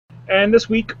And this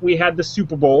week we had the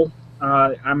Super Bowl.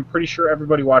 I'm pretty sure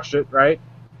everybody watched it, right?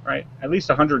 Right? At least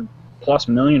 100+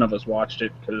 million of us watched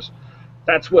it because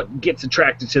that's what gets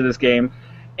attracted to this game.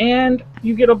 And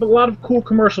you get a lot of cool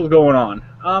commercials going on.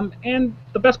 And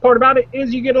the best part about it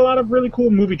is you get a lot of really cool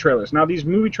movie trailers. Now, these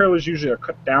movie trailers usually are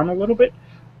cut down a little bit,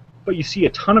 but you see a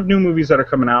ton of new movies that are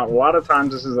coming out. A lot of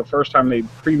times this is the first time they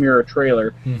premiere a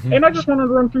trailer. Mm-hmm. And I just wanted to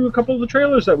run through a couple of the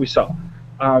trailers that we saw.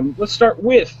 Let's start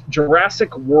with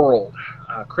Jurassic World.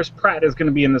 Chris Pratt is going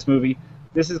to be in this movie.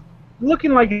 This is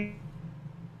looking like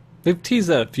they've teased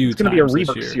that a few times. It's going to be a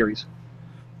rebirth series.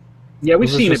 Yeah, we've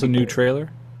seen it. Is this a new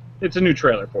trailer? It's a new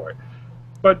trailer for it.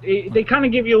 But they kind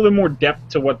of give you a little more depth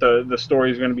to what the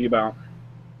story is going to be about.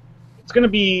 It's going to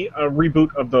be a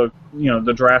reboot of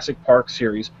the Jurassic Park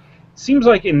series. It seems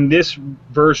like in this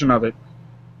version of it,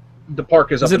 the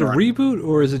park is up and running. Is it a reboot,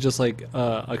 or is it just like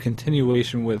a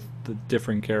continuation with the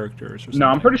different characters or something? No,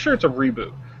 I'm pretty sure it's a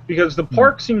reboot, because the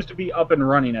park seems to be up and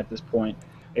running at this point.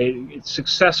 It's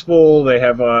successful. They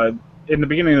have, in the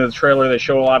beginning of the trailer, they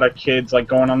show a lot of kids like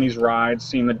going on these rides,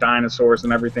 seeing the dinosaurs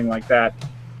and everything like that.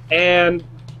 And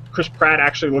Chris Pratt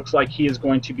actually looks like he is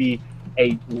going to be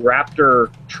a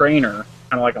raptor trainer,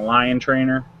 kind of like a lion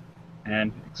trainer.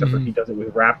 And except for he does it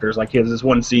with raptors. Like, he has this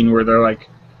one scene where they're like,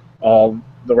 all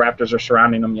the raptors are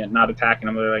surrounding him yet not attacking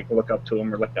him. They like look up to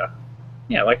him, or like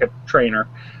a trainer.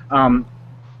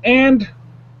 And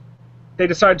they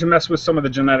decide to mess with some of the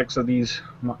genetics of these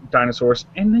dinosaurs,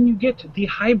 and then you get the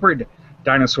hybrid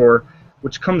dinosaur,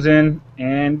 which comes in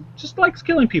and just likes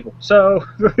killing people. So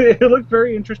it looked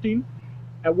very interesting.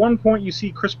 At one point, you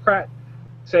see Chris Pratt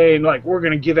saying, like, we're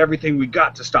going to give everything we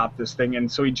got to stop this thing.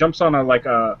 And so he jumps on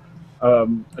a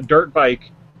dirt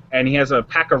bike, and he has a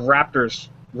pack of raptors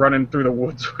running through the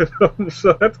woods with him.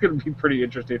 So that's going to be pretty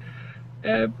interesting.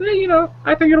 But,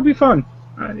 I think it'll be fun.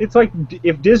 It's like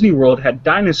if Disney World had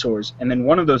dinosaurs, and then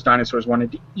one of those dinosaurs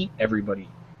wanted to eat everybody.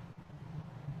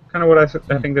 Kind of what I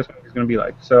think this movie's going to be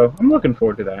like. So I'm looking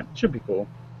forward to that. It should be cool.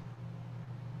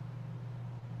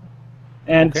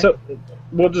 And so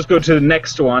we'll just go to the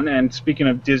next one. And speaking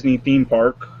of Disney theme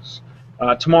parks,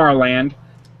 Tomorrowland.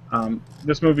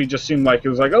 This movie just seemed like it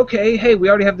was like, okay, hey, we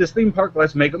already have this theme park.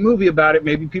 Let's make a movie about it.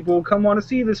 Maybe people will come want to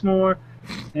see this more.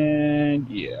 And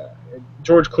yeah,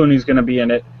 George Clooney's going to be in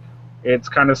it. It's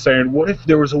kind of saying, what if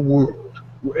there was a world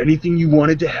where anything you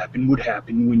wanted to happen would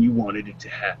happen when you wanted it to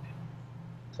happen?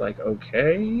 It's like,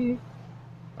 okay.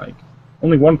 Like,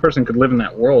 only one person could live in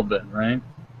that world then, right?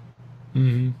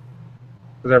 Mm-hmm.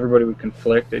 Because everybody would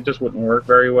conflict. It just wouldn't work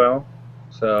very well.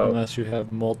 So unless you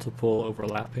have multiple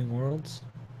overlapping worlds.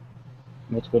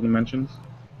 Multiple dimensions?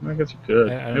 I guess you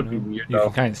could. It would be weird, though. You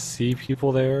can kind of see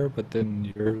people there, but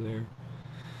then you're there.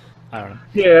 I don't know.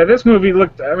 Yeah, this movie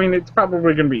looked, it's probably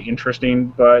going to be interesting,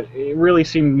 but it really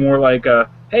seemed more like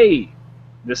hey,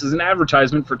 this is an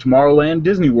advertisement for Tomorrowland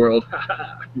Disney World.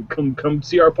 Come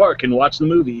see our park and watch the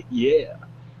movie. Yeah.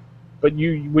 But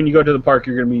when you go to the park,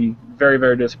 you're going to be very,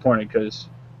 very disappointed because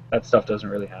that stuff doesn't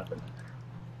really happen.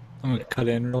 I'm going to cut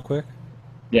in real quick.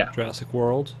 Yeah. Jurassic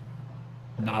World,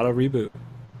 not a reboot.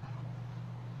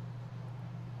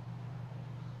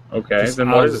 Okay. Then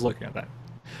I was just looking at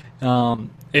that.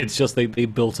 It's just they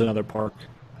built another park.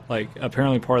 Like,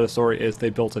 apparently part of the story is they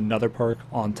built another park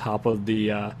on top of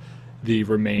the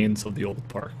remains of the old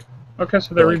park. Okay,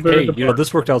 so they rebooted the park.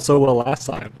 This worked out so well last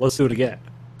time. Let's do it again.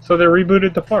 So they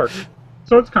rebooted the park.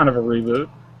 So it's kind of a reboot.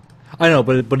 I know,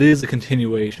 but it is a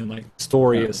continuation. Like, the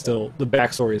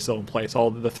backstory is still in place. All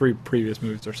the 3 previous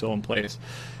movies are still in place.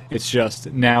 It's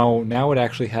just now it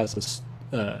actually has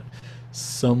a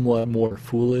somewhat more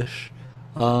foolish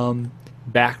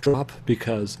backdrop,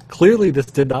 because clearly this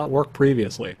did not work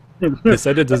previously. This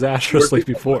ended disastrously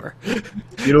before.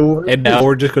 And now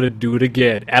we're just going to do it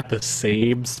again at the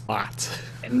same spot.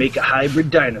 And make a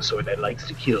hybrid dinosaur that likes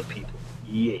to kill people.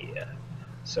 Yeah.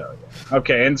 So, yeah.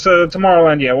 Okay, and so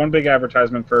Tomorrowland, one big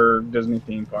advertisement for Disney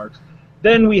theme parks.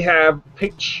 Then we have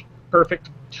Pitch Perfect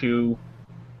 2.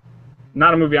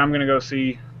 Not a movie I'm going to go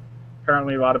see.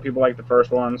 Apparently a lot of people like the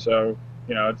first one, so,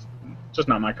 it's just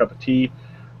not my cup of tea.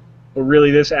 But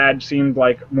really, this ad seemed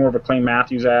like more of a Clay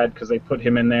Matthews ad because they put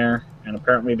him in there. And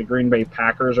apparently the Green Bay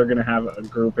Packers are going to have a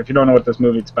group. If you don't know what this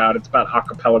movie's about a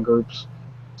cappella groups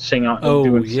doing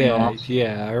sing-offs.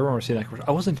 Yeah, I remember seeing that commercial.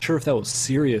 I wasn't sure if that was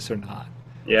serious or not.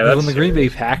 Yeah, that's when the Green Bay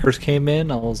Packers came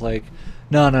in, I was like,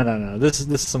 no. This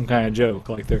is some kind of joke.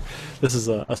 Like, this is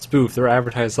a spoof. They're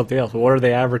advertising something else. But what are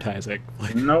they advertising?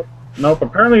 Like, Nope.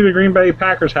 Apparently the Green Bay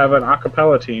Packers have an a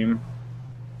cappella team.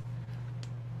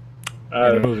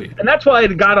 And that's why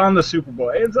it got on the Super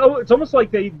Bowl. It's almost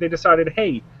like they decided,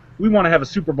 hey, we want to have a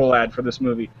Super Bowl ad for this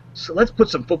movie, so let's put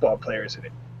some football players in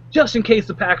it. just in case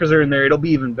the Packers are in there, it'll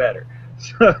be even better.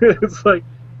 So it's like,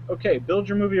 okay, build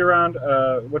your movie around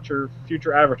what your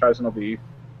future advertising will be.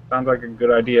 Sounds like a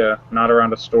good idea, not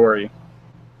around a story.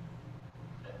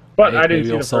 But I didn't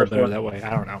see the first one. That way. I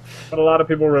don't know. But a lot of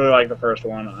people really like the first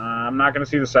one. I'm not going to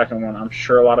see the second one. I'm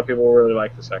sure a lot of people will really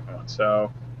like the second one.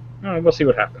 So we'll see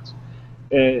what happens,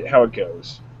 how it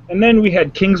goes. And then we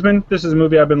had Kingsman. This is a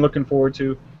movie I've been looking forward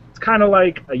to. It's kind of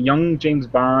like a young James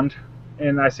Bond.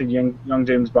 And I say young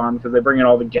James Bond because they bring in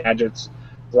all the gadgets,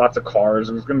 lots of cars.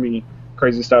 It's going to be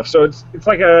crazy stuff. So it's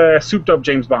like a souped-up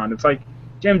James Bond. It's like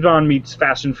James Bond meets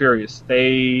Fast and Furious.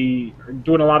 They are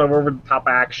doing a lot of over-the-top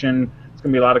action. It's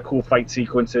going to be a lot of cool fight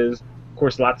sequences. Of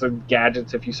course, lots of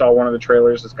gadgets. If you saw one of the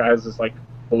trailers, this guy has this like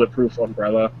bulletproof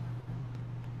umbrella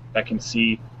that can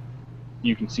see.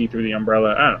 You can see through the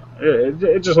umbrella. I don't know.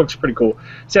 It just looks pretty cool.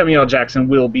 Samuel L. Jackson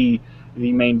will be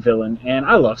the main villain, and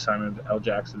I love Samuel L.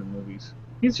 Jackson in movies.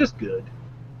 He's just good.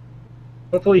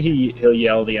 Hopefully he'll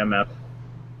yell the MF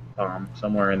bomb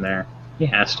somewhere in there. He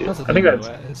has to. I think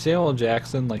that's Samuel L.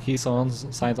 Jackson. Like he signs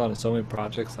on to so many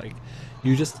projects. Like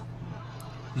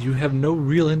you have no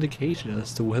real indication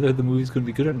as to whether the movie's going to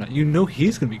be good or not. You know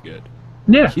he's going to be good.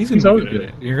 Yeah, he's going to be good at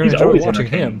it. You're going to enjoy watching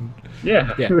him.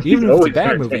 Yeah. Even if it's a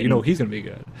bad movie, you know he's going to be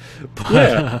good. But,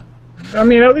 yeah. I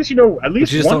mean, at least you know. At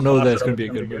least but you just don't know that it's going to be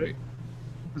a good movie.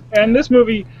 And this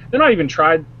movie, they're not even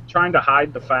trying to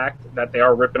hide the fact that they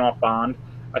are ripping off Bond.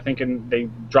 I think they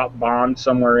dropped Bond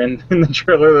somewhere in the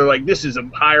trailer. They're like, this is a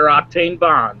higher octane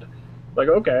Bond. Like,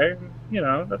 okay,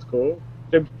 that's cool.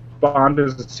 Bond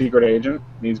is a secret agent.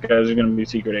 These guys are going to be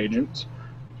secret agents.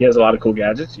 He has a lot of cool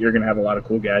gadgets. You're going to have a lot of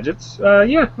cool gadgets.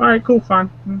 Yeah, all right, cool, fine,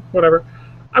 whatever.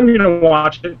 I'm going to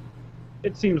watch it.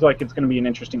 It seems like it's going to be an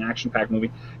interesting action-packed movie.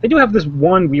 They do have this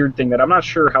one weird thing that I'm not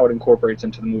sure how it incorporates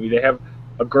into the movie. They have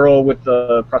a girl with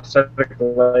the prosthetic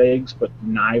legs, but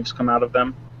knives come out of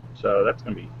them. So that's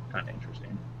going to be kind of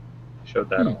interesting. They showed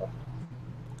that off.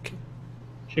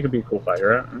 She could be a cool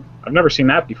fighter. I've never seen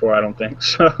that before, I don't think.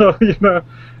 So,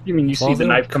 you mean you see the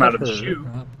knife come out of the shoe.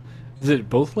 Is it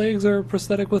both legs are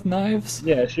prosthetic with knives?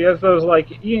 Yeah, she has those, like,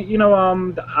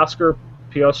 the Oscar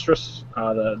Piastris,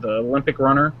 the Olympic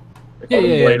runner.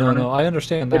 Yeah, no, I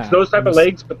understand that. It's those type of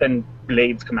legs, but then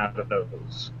blades come out of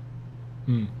those.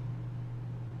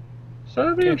 So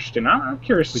that'd be interesting. I'm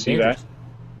curious to see that. It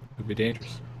would be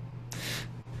dangerous.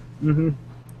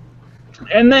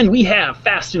 And then we have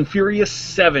Fast and Furious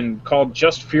 7, called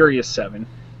just Furious 7.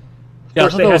 Of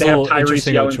course, they had to have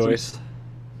Tyrese yelling choice.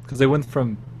 Because they went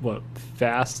from,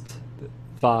 Fast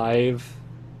 5,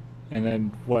 and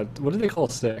then what did they call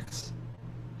 6?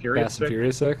 Fast and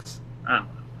Furious 6? I don't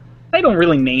know. They don't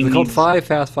really name They're called 5,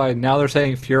 Fast 5. Now they're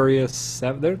saying Furious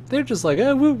 7. They're just like,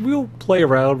 we'll play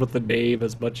around with the name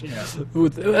as much. Yeah.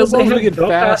 As long as we get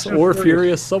Fast or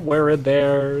Furious somewhere in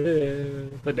there.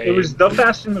 The name. It was The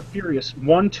Fast and the Furious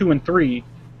 1, 2, and 3.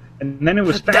 And then it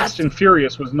was Fast and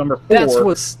Furious was number 4. That's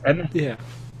what's... And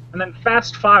then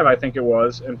Fast 5, I think it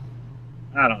was. And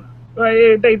I don't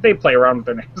know. They play around with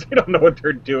their names. They don't know what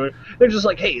they're doing. They're just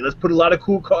like, hey, let's put a lot of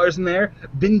cool cars in there.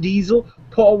 Vin Diesel,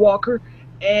 Paul Walker,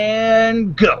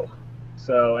 and go.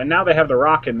 So, and now they have The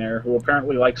Rock in there, who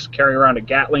apparently likes to carry around a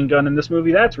Gatling gun in this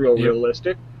movie. That's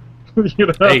realistic.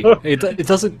 Hey, it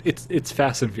doesn't. It's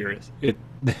Fast and Furious.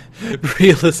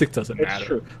 Realistic doesn't matter. It's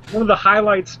true. One of the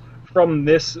highlights from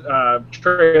this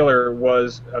trailer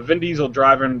was Vin Diesel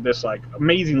driving this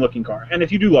amazing looking car. And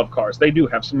if you do love cars, they do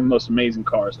have some of the most amazing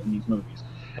cars in these movies.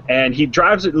 And he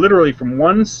drives it literally from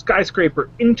one skyscraper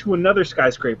into another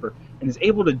skyscraper and is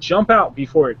able to jump out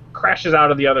before it crashes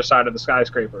out of the other side of the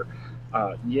skyscraper.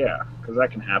 Yeah, because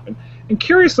that can happen. And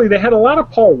curiously, they had a lot of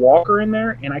Paul Walker in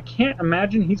there, and I can't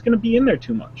imagine he's going to be in there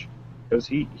too much because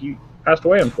he passed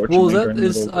away, unfortunately.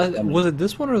 Well, was it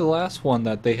this one or the last one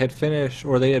that they had finished,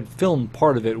 or they had filmed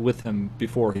part of it with him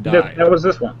before he died? That was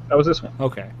this one.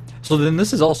 Okay. So then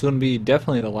this is also going to be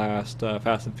definitely the last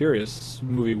Fast and Furious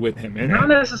movie with him in it. Not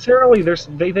necessarily.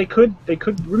 They could.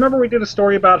 Remember we did a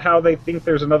story about how they think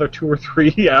there's another 2 or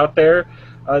 3 out there.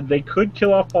 They could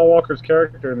kill off Paul Walker's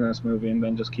character in this movie and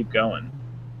then just keep going.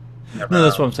 No,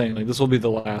 that's what I'm saying. This will be the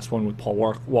last one with Paul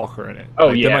Walker in it.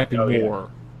 Oh, there might be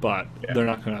more, but they're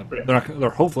not gonna. They're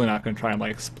hopefully not gonna try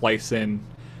and splice in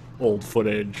old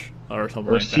footage or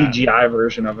something like that. Or CGI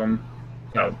version of them.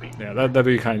 That'd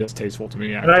be kind of distasteful to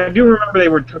me. Actually. And I do remember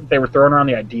they were throwing around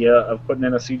the idea of putting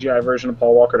in a CGI version of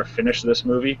Paul Walker to finish this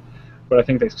movie, but I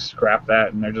think they scrapped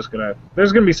that, and there's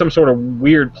gonna be some sort of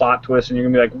weird plot twist, and you're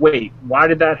gonna be like, wait, why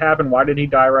did that happen? Why did he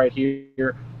die right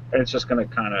here? And it's just gonna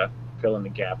kind of fill in the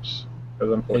gaps.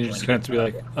 Because unfortunately, you're just going to be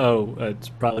like, oh, it's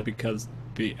probably because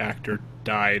the actor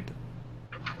died.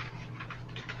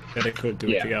 that it could do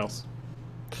anything else.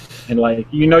 And like,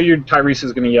 you know, your Tyrese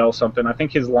is going to yell something. I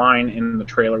think his line in the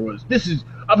trailer was,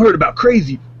 I've heard about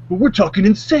crazy, but we're talking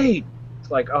insane.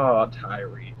 It's like, oh,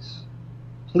 Tyrese,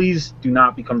 please do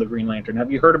not become the Green Lantern.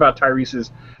 Have you heard about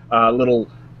Tyrese's little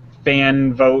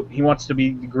fan vote? He wants to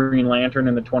be the Green Lantern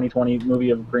in the 2020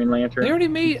 movie of Green Lantern. They already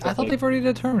made. I thought they've already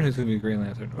determined who's going to be Green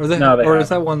Lantern. Or is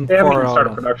that one? They haven't even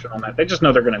started production on that. They just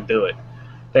know they're going to do it.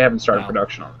 They haven't started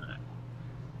production on that.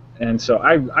 And so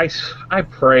I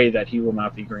pray that he will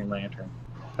not be Green Lantern.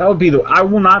 That would be I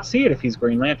will not see it if he's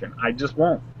Green Lantern. I just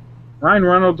won't. Ryan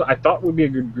Reynolds, I thought would be a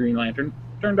good Green Lantern.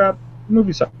 Turned out, the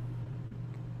movie sucked.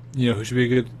 You know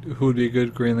who would be a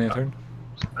good Green Lantern?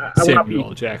 Samuel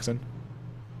L. Jackson.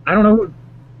 I don't know.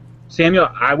 Samuel.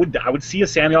 I would see a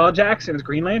Samuel L. Jackson as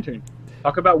Green Lantern.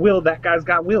 Talk about will. That guy's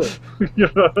got will.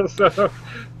 So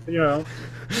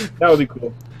that would be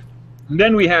cool. And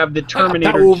then we have the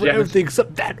Terminator. Power over everything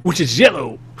except that which is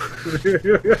yellow.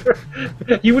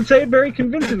 He would say it very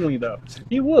convincingly, though.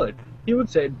 He would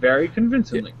say it very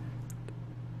convincingly. Yeah.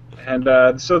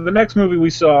 And so the next movie we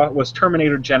saw was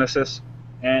Terminator Genesis,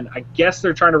 and I guess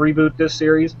they're trying to reboot this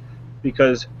series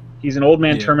because he's an old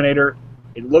man Terminator.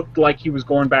 It looked like he was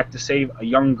going back to save a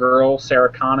young girl,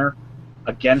 Sarah Connor,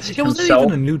 against himself. Was that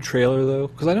even a new trailer, though?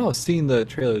 Because I know I've seen the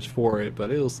trailers for it,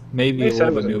 but it was maybe a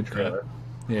little bit new trailer.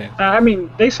 Yeah. I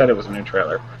mean, they said it was a new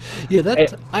trailer. Yeah,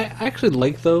 I actually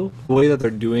like, though, the way that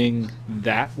they're doing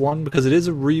that one, because it is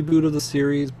a reboot of the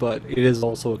series, but it is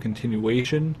also a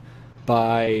continuation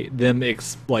by them,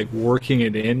 working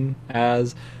it in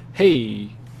as, hey,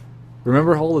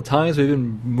 remember all the times we've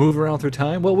been moving around through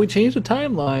time? Well, we changed the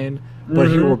timeline, but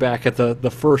here we're back at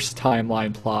the first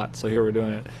timeline plot, so here we're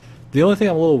doing it. The only thing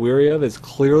I'm a little weary of is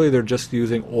clearly they're just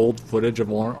using old footage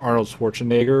of Arnold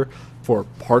Schwarzenegger for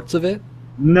parts of it.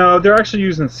 No, they're actually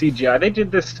using CGI. They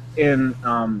did this in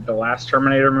the last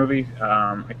Terminator movie,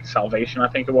 Salvation, I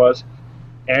think it was.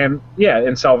 And, yeah,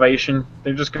 in Salvation,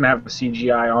 they're just going to have the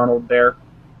CGI Arnold there.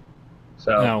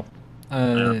 So,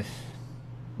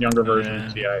 younger version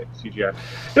of CGI.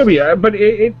 It'll be, but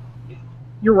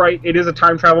you're right, it is a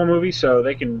time travel movie, so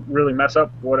they can really mess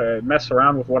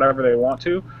around with whatever they want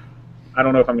to. I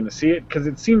don't know if I'm going to see it, because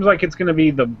it seems like it's going to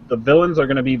be the villains are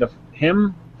going to be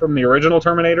him from the original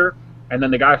Terminator, and then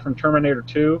the guy from Terminator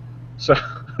 2. So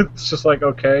it's just like,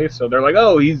 okay. So they're like,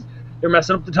 oh, they're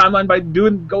messing up the timeline by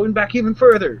going back even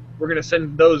further. We're going to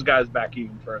send those guys back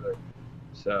even further.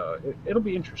 So it'll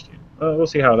be interesting. We'll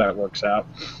see how that works out.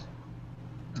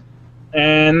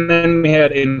 And then we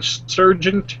had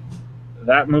Insurgent.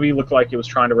 That movie looked like it was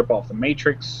trying to rip off The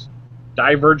Matrix.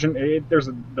 Divergent.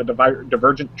 The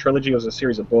Divergent trilogy was a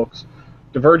series of books.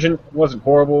 Divergent wasn't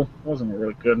horrible. It wasn't a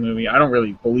really good movie. I don't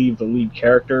really believe the lead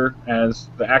character as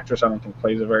the actress. I don't think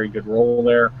plays a very good role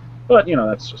there. But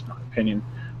that's just my opinion.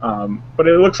 But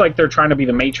it looks like they're trying to be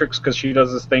the Matrix because she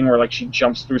does this thing where she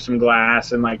jumps through some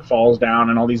glass and falls down,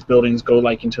 and all these buildings go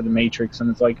into the Matrix, and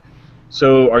it's like,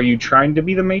 so are you trying to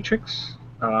be the Matrix?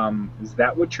 Is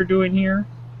that what you're doing here,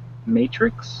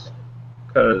 Matrix?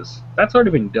 Because that's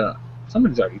already been done.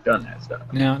 Somebody's already done that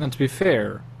stuff. Now, to be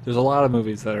fair, there's a lot of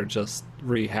movies that are just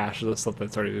rehashes of stuff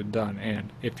that's already been done,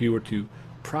 and if you were to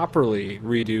properly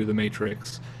redo The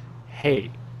Matrix,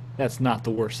 hey, that's not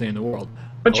the worst thing in the world.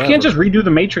 But you can't just redo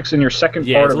The Matrix in your second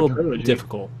part of the trilogy. Yeah, it's a little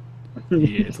difficult.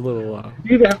 Yeah, it's a little...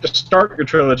 You either have to start your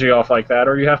trilogy off like that,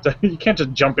 or you can't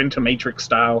just jump into Matrix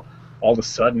style all of a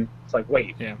sudden. It's like,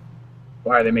 wait,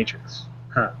 why are they Matrix?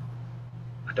 I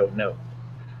don't know.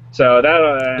 So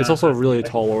that... it's also a really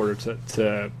tall order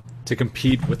to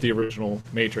compete with the original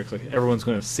Matrix. Everyone's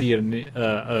going to see it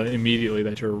immediately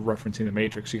that you're referencing the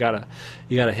Matrix. You gotta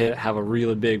have a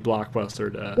really big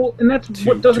blockbuster to. And that's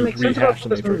what doesn't make sense about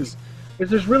this movie. Is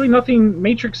there's really nothing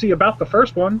Matrixy about the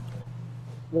first one.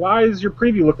 Why does your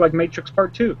preview look like Matrix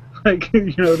Part 2?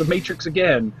 The Matrix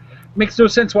again. It makes no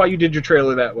sense why you did your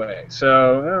trailer that way.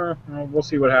 So we'll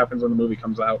see what happens when the movie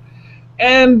comes out.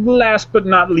 And last but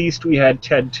not least, we had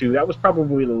Ted 2. That was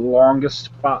probably the longest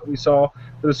spot we saw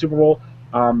for the Super Bowl.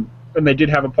 And they did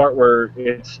have a part where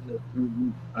it's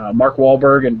Mark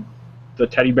Wahlberg and the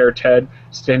teddy bear Ted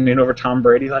standing over Tom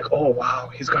Brady, like, oh,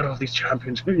 wow, he's got all these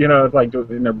champions, in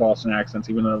their Boston accents,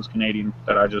 even though it was Canadian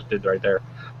that I just did right there.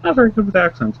 Not very good with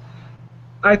accents.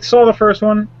 I saw the first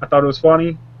one. I thought it was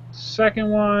funny. Second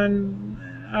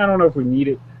one, I don't know if we need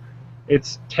it.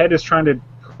 Ted is trying to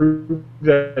prove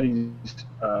that he's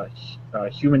a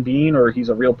human being or he's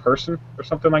a real person or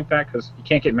something like that, because you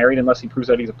can't get married unless he proves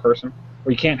that he's a person,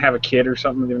 or you can't have a kid or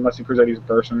something unless he proves that he's a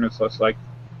person. It's just like,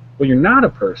 well, you're not a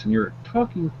person, you're a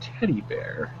talking teddy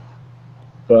bear.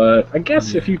 But I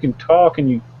guess if you can talk and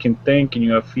you can think and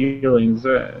you have feelings,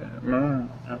 I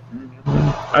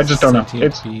just don't know.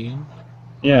 It's being.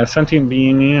 Yeah, sentient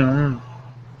being. Yeah.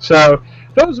 So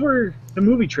those were the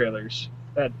movie trailers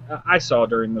that I saw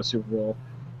during the Super Bowl.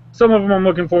 Some of them I'm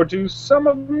looking forward to, some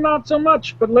of them not so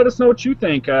much. But let us know what you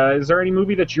think. Is there any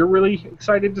movie that you're really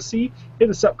excited to see? Hit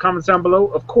us up, comments down below.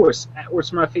 Of course, at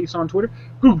Where's My Face on Twitter,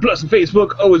 Google Plus and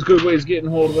Facebook. Always good ways of getting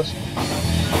a hold of us.